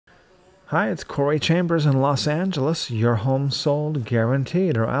Hi, it's Corey Chambers in Los Angeles. Your home sold,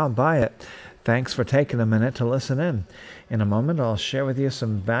 guaranteed, or I'll buy it. Thanks for taking a minute to listen in. In a moment, I'll share with you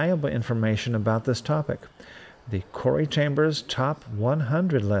some valuable information about this topic, the Corey Chambers Top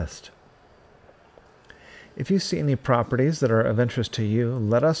 100 list. If you see any properties that are of interest to you,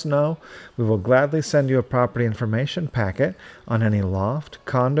 let us know. We will gladly send you a property information packet on any loft,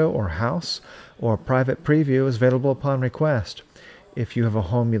 condo, or house, or private preview is available upon request. If you have a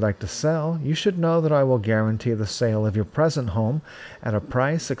home you'd like to sell, you should know that I will guarantee the sale of your present home at a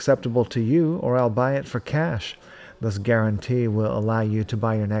price acceptable to you, or I'll buy it for cash. This guarantee will allow you to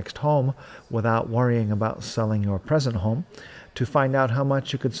buy your next home without worrying about selling your present home. To find out how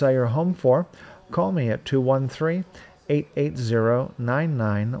much you could sell your home for, call me at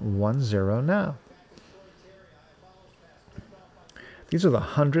 213-880-9910 now. These are the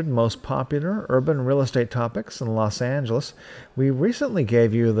 100 most popular urban real estate topics in Los Angeles. We recently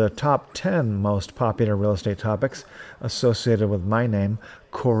gave you the top 10 most popular real estate topics associated with my name,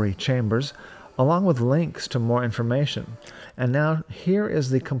 Corey Chambers, along with links to more information. And now here is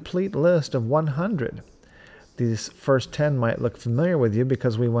the complete list of 100. These first 10 might look familiar with you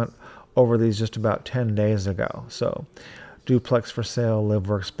because we went over these just about 10 days ago. So, duplex for sale, live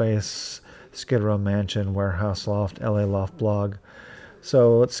workspace, skidrow mansion, warehouse loft, laloftblog.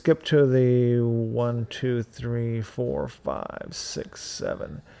 So let's skip to the 1, 2, 3, 4, 5, 6,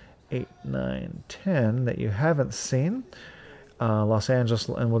 7, 8, 9, 10 that you haven't seen. Los Angeles,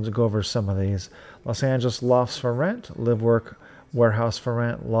 and we'll go over some of these. Los Angeles lofts for rent, live work, warehouse for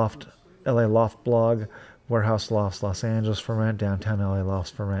rent, loft, LA loft blog, warehouse lofts, Los Angeles for rent, downtown LA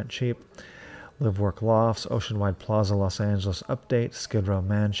lofts for rent, cheap. Live work lofts, oceanwide plaza, Los Angeles update, skidrow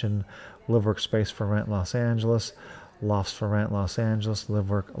mansion, live work space for rent, Los Angeles. Lofts for rent, Los Angeles, live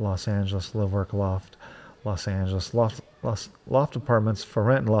work, Los Angeles, live work loft, Los Angeles, loft apartments for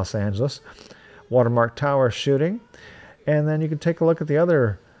rent in Los Angeles, Watermark Tower shooting, and then you can take a look at the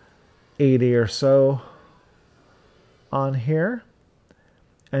other 80 or so on here,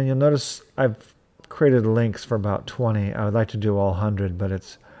 and you'll notice I've created links for about 20. I would like to do all 100, but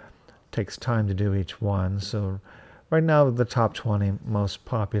it takes time to do each one. So right now, the top 20 most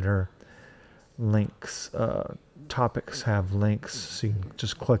popular links, topics have links, so you can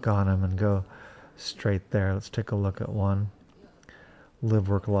just click on them and go straight there. Let's take a look at one. Live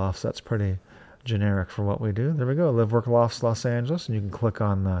Work Lofts, that's pretty generic for what we do. There we go, Live Work Lofts Los Angeles, and you can click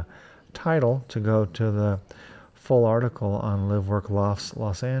on the title to go to the full article on Live Work Lofts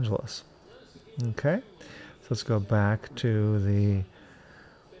Los Angeles. Okay, so let's go back to the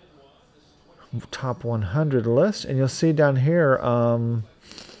top 100 list, and you'll see down here,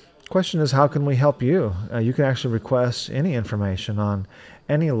 question is, how can we help you? You can actually request any information on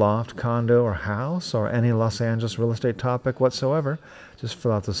any loft, condo, or house, or any Los Angeles real estate topic whatsoever. Just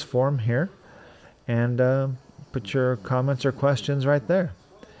fill out this form here and put your comments or questions right there.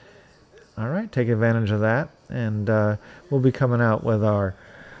 All right, take advantage of that, and we'll be coming out with our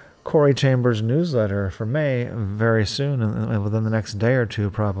Corey Chambers newsletter for May very soon, and within the next day or two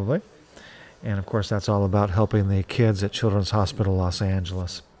probably. And of course, that's all about helping the kids at Children's Hospital Los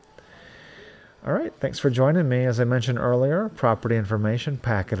Angeles. All right, thanks for joining me. As I mentioned earlier, property information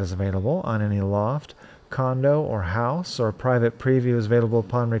packet is available on any loft, condo, or house, or private preview is available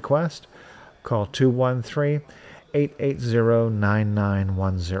upon request. Call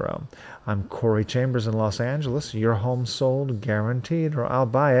 213-880-9910. I'm Corey Chambers in Los Angeles. Your home sold, guaranteed, or I'll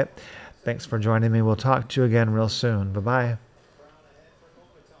buy it. Thanks for joining me. We'll talk to you again real soon. Bye-bye.